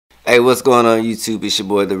Hey, what's going on YouTube? It's your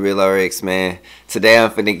boy, The Real RX, man. Today I'm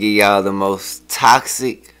finna give y'all the most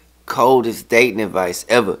toxic, coldest dating advice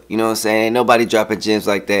ever. You know what I'm saying? Ain't nobody dropping gems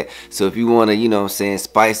like that. So if you wanna, you know what I'm saying,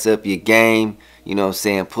 spice up your game, you know what I'm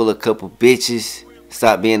saying, pull a couple bitches,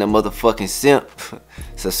 stop being a motherfucking simp,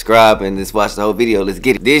 subscribe and just watch the whole video. Let's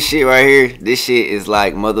get it. This shit right here, this shit is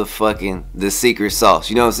like motherfucking the secret sauce.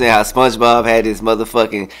 You know what I'm saying? How SpongeBob had his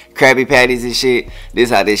motherfucking Krabby Patties and shit. This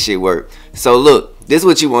how this shit work. So look, this is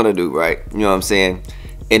what you want to do, right? You know what I'm saying?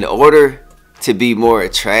 In order to be more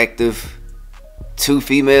attractive to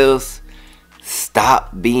females,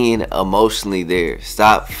 stop being emotionally there.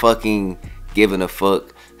 Stop fucking giving a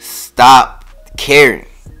fuck. Stop caring.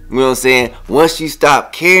 You know what I'm saying? Once you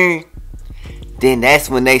stop caring, then that's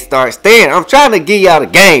when they start staring. I'm trying to give y'all the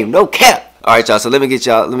game, no cap. All right, y'all. So let me give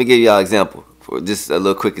y'all an example, for just a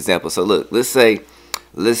little quick example. So look, let's say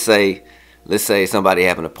somebody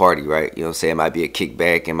having a party, right? You know what I'm saying? It might be a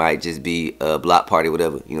kickback, it might just be a block party,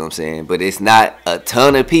 whatever. You know what I'm saying? But it's not a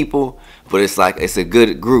ton of people, but it's like it's a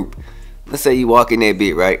good group. Let's say you walk in that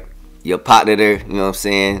bit, right? Your partner there, you know what I'm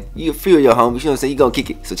saying? You feel your homies, you know what I'm saying? You gonna kick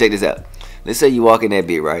it. So check this out. Let's say you walk in that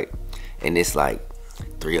bit, right? And it's like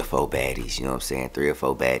 3 or 4 baddies, you know what I'm saying? 3 or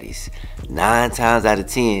 4 baddies. 9 times out of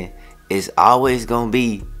 10, it's always gonna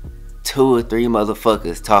be 2 or 3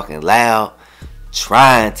 motherfuckers talking loud,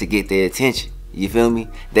 trying to get their attention. You feel me?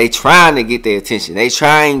 They trying to get their attention. They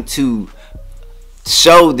trying to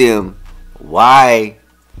show them why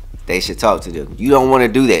they should talk to them. You don't want to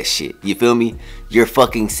do that shit. You feel me? You're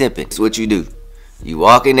fucking simping. That's what you do. You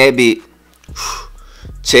walk in that bit,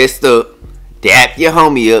 chest up, dap your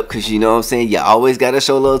homie up, because you know what I'm saying, you always got to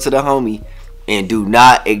show love to the homie, and do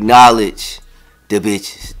not acknowledge the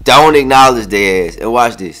bitches. Don't acknowledge their ass. And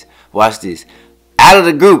watch this. Watch this. Out of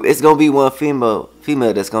the group, it's gonna be one female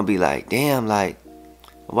that's gonna be like, damn, like,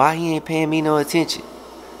 why he ain't paying me no attention?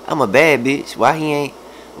 I'm a bad bitch. Why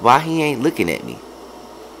he ain't looking at me?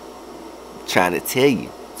 I'm trying to tell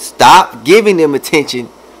you, stop giving them attention,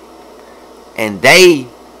 and they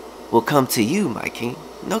will come to you, my king.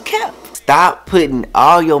 No cap. Stop putting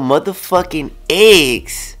all your motherfucking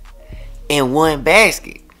eggs in one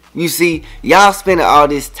basket. You see, y'all spending all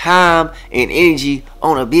this time and energy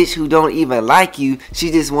on a bitch who don't even like you.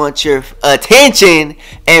 She just wants your attention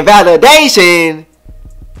and validation.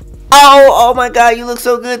 Oh my God, you look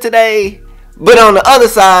so good today. But on the other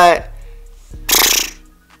side,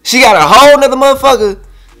 she got a whole nother motherfucker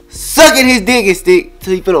sucking his dick and stick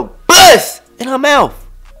till he finna bust in her mouth.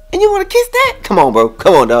 And you wanna kiss that? Come on, bro.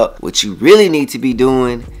 Come on, dog. What you really need to be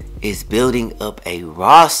doing is building up a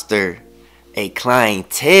roster, a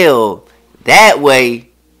clientele. That way,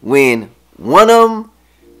 when one of them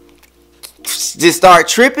just start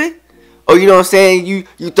tripping, or you know what I'm saying, you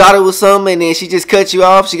thought it was something and then she just cut you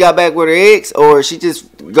off, she got back with her ex, or she just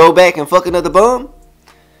go back and fuck another bum,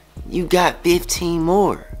 you got 15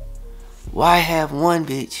 more. Why have one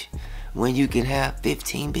bitch when you can have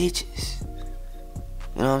 15 bitches?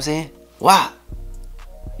 You know what I'm saying? Why?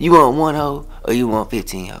 You want one hoe or you want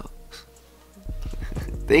 15 hoes?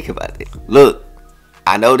 Think about it. Look,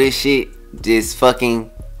 I know this shit just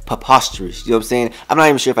fucking preposterous. You know what I'm saying? I'm not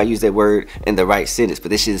even sure if I use that word in the right sentence,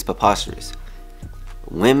 but this shit is preposterous.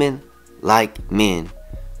 Women like men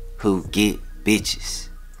who get bitches.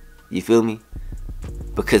 You feel me?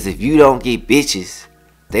 Because if you don't get bitches,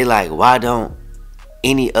 they like, why don't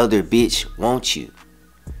any other bitch want you?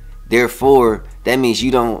 Therefore, that means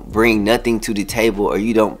you don't bring nothing to the table, or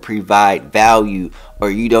you don't provide value, or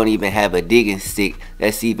you don't even have a digging stick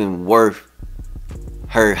that's even worth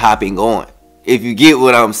her hopping on. If you get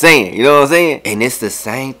what I'm saying, you know what I'm saying? And it's the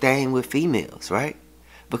same thing with females, right?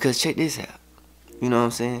 Because check this out. You know what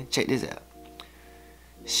I'm saying? Check this out.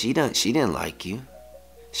 She didn't like you.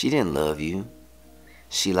 She didn't love you.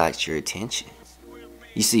 She liked your attention.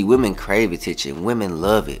 You see, women crave attention. Women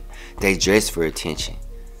love it. They dress for attention.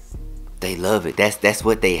 They love it. That's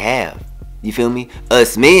what they have. You feel me?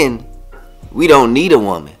 Us men, we don't need a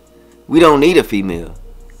woman. We don't need a female.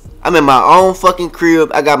 I'm in my own fucking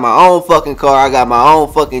crib. I got my own fucking car. I got my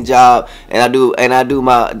own fucking job, and I do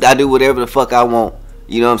whatever the fuck I want.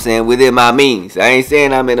 You know what I'm saying? Within my means. I ain't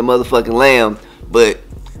saying I'm in a motherfucking lamb, but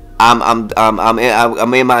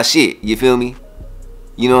I'm in my shit. You feel me?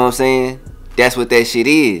 You know what I'm saying? That's what that shit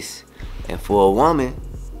is. And for a woman,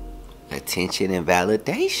 attention and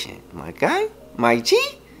validation, my guy, my G.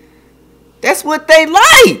 That's what they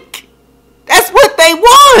like. That's what they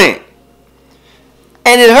want.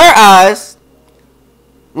 And in her eyes,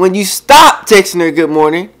 when you stop texting her good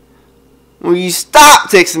morning, when you stop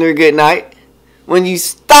texting her good night, when you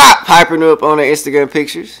stop hyping her up on her Instagram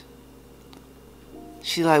pictures,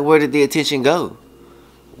 she's like, where did the attention go?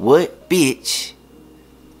 what bitch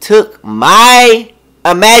took my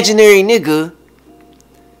imaginary nigga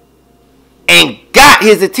and got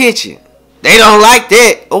his attention? They don't like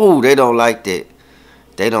that. Oh, they don't like that.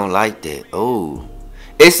 They don't like that. Oh.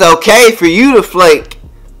 It's okay for you to flake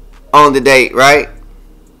on the date, right?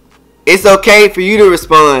 It's okay for you to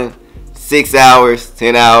respond 6 hours,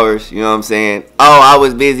 10 hours, you know what I'm saying? Oh, I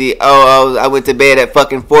was busy. Oh, I went to bed at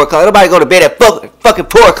fucking 4 o'clock. Nobody go to bed at fucking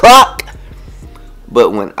 4 o'clock.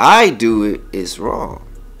 But when I do it, it's wrong.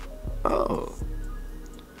 Oh.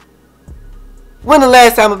 When the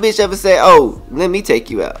last time a bitch ever said, oh, let me take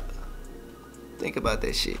you out? Think about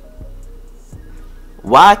that shit.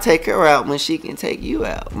 Why take her out when she can take you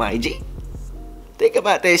out, my G? Think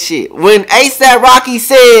about that shit. When ASAP Rocky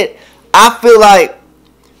said, I feel like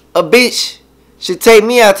a bitch should take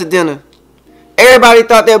me out to dinner, everybody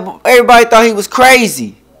thought he was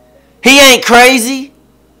crazy. He ain't crazy.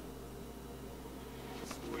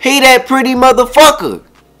 He that pretty motherfucker.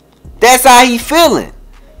 That's how he feeling.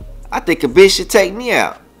 I think a bitch should take me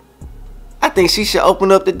out. I think she should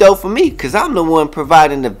open up the door for me, because I'm the one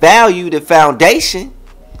providing the value, the foundation.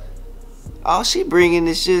 All she bringing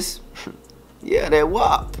is just, yeah, that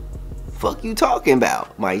wop. Fuck you talking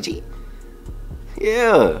about, my G?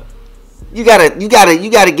 Yeah. You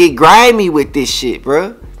gotta get grimy with this shit,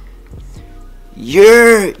 bro.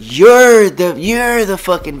 You're the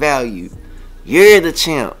fucking value. You're the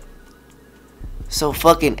champ. So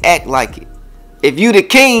fucking act like it. If you the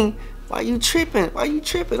king, why you tripping? Why you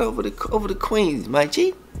tripping over the queens, my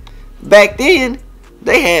G? Back then,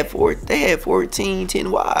 they had 14,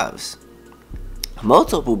 10 wives.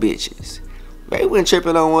 Multiple bitches. They wasn't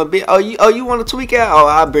tripping on one bitch. Oh, you want to tweak out? Oh,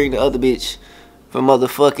 I'll bring the other bitch from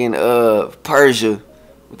motherfucking Persia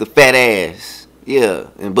with the fat ass. Yeah,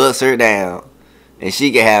 and bust her down. And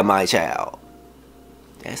she can have my child.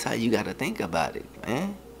 That's how you gotta think about it,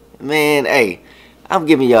 man. Man, hey, I'm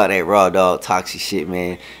giving y'all that raw dog toxic shit,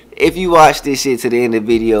 man. If you watch this shit to the end of the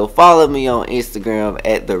video, follow me on Instagram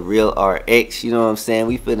at TheRealRx. You know what I'm saying?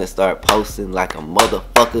 We finna start posting like a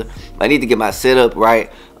motherfucker. I need to get my setup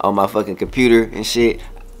right on my fucking computer and shit.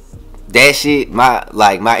 That shit, my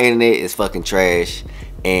internet is fucking trash.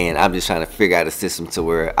 And I'm just trying to figure out a system to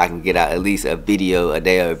where I can get out at least a video a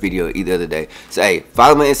day or a video either other day. So hey,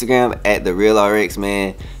 follow my Instagram at TheRealRx,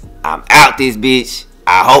 man. I'm out this bitch.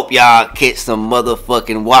 I hope y'all catch some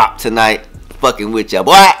motherfucking wop tonight. Fucking with ya,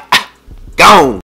 boy. Gone.